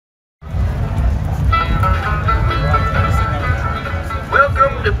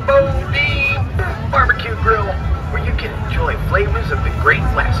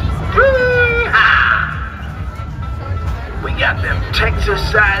got them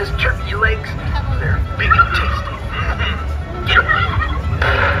Texas-sized turkey legs. They're big and tasty. Get 'em.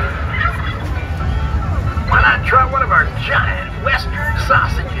 Why not try one of our giant Western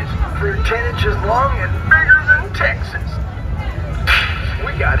sausages? They're 10 inches long and bigger than Texas.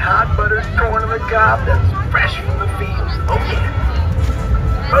 We got hot buttered corn on the cob that's fresh from the fields. Oh yeah.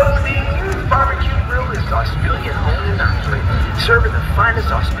 Bodean'z Barbecue Grill is Australian owned and operated, serving the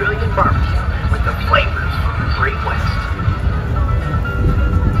finest Australian barbecue with the flavors from the Great West.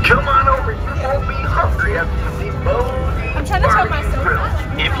 Come on over, you won't be hungry after you leave Bodean'z Barbecue Grill.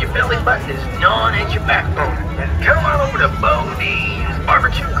 If your belly button is gnawing at your backbone, then come on over to Bodean'z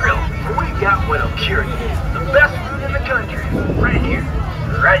Barbecue Grill. We got what'll cure you. The best food in the country, right here,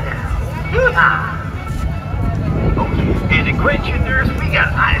 right now. Yeehaw! Oh, and to quench your thirst, we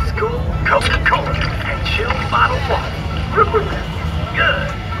got ice cold Coca-Cola and chilled bottled water. Good.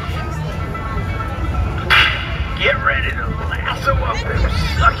 Get ready to lasso up them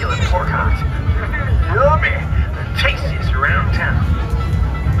succulent pork hocks. Yummy, the tastiest around town.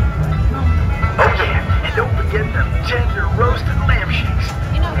 Oh yeah, and don't forget them tender roasted lamb shakes.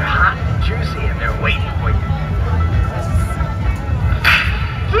 They're hot and juicy and they're waiting for you.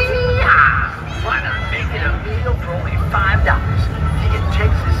 Yeehaw! Why not make it a meal for only $5? You get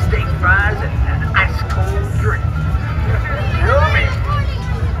Texas steak fries and an ice-cold drink. Yummy!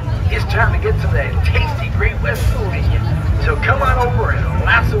 It's time to get some of that tasty Great West food in you. So come on over and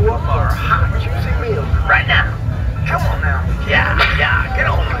lasso up our hot, juicy meals right now. Come on now. Yeah, get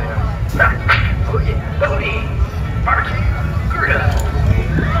on there. Oh yeah, Bodean'z Barbecue Grill.